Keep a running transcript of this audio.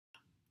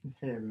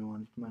Hey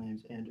everyone, my name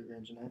is Andrew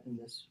Grangenet, and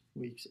this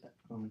week's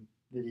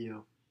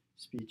video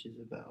speech is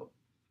about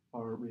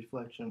our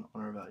reflection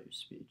on our values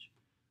speech.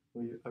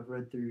 I've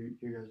read through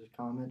your guys'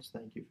 comments,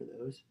 thank you for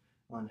those,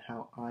 on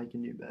how I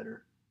can do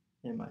better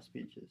in my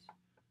speeches.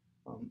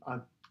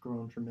 I've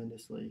grown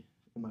tremendously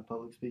in my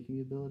public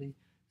speaking ability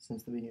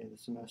since the beginning of the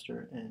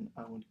semester, and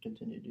I want to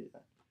continue to do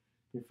that.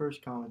 Your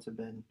first comments have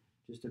been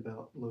just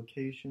about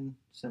location,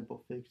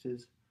 simple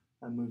fixes.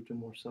 I moved to a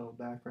more subtle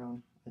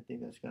background. I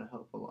think that's going to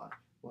help a lot.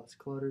 Less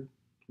cluttered,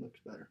 looks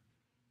better.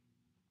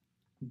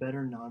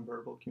 Better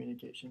nonverbal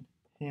communication,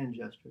 hand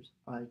gestures,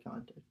 eye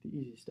contact, the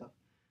easy stuff.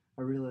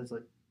 I realize,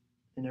 like,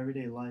 in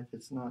everyday life,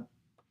 it's not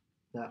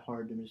that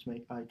hard to just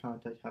make eye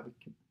contact, have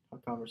a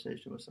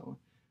conversation with someone.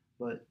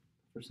 But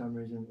for some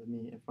reason, with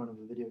me in front of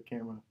a video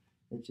camera,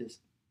 it just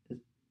is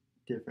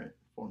different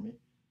for me.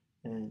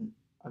 And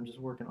I'm just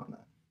working on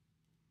that.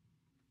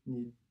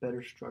 Need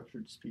better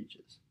structured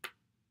speeches.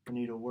 I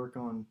need to work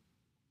on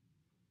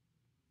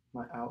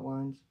my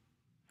outlines,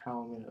 how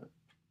I'm going to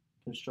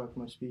construct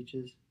my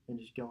speeches, and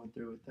just going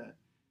through with that.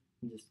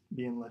 And just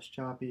being less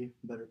choppy,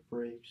 better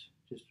breaks,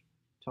 just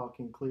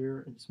talking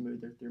clearer and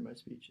smoother through my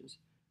speeches.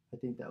 I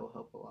think that will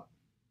help a lot.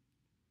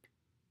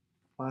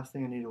 Last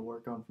thing I need to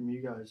work on from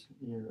you guys,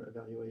 your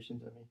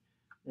evaluations,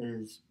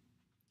 is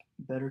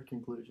better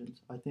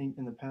conclusions. I think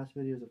in the past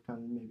videos I've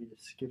kind of maybe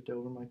just skipped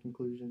over my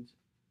conclusions,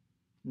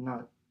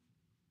 not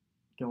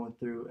going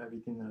through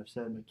everything that I've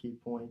said, my key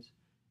points,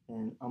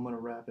 and I'm going to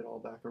wrap it all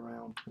back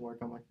around, work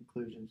on my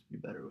conclusions, be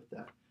better with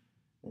that.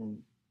 And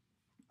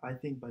I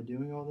think by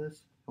doing all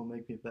this, it'll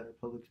make me a better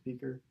public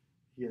speaker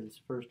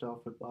because first off,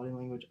 with body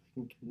language, I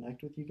can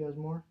connect with you guys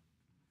more,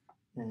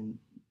 and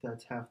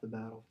that's half the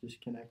battle, just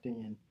connecting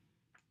and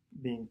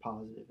being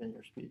positive in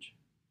your speech.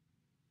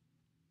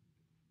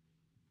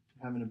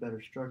 Having a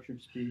better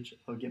structured speech,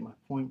 I'll get my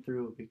point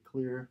through, it'll be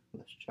clear,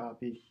 less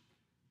choppy,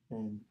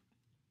 and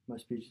my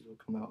speeches will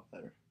come out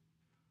better.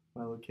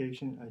 My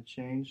location, I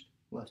changed,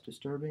 less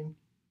disturbing,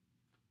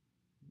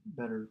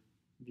 better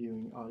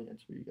viewing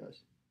audience for you guys.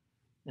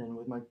 And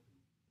with my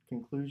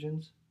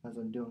conclusions, as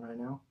I'm doing right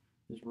now,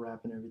 just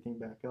wrapping everything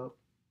back up,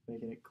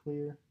 making it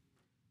clear.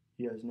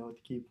 You guys know what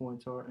the key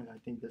points are, and I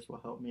think this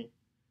will help me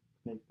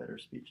make better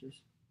speeches.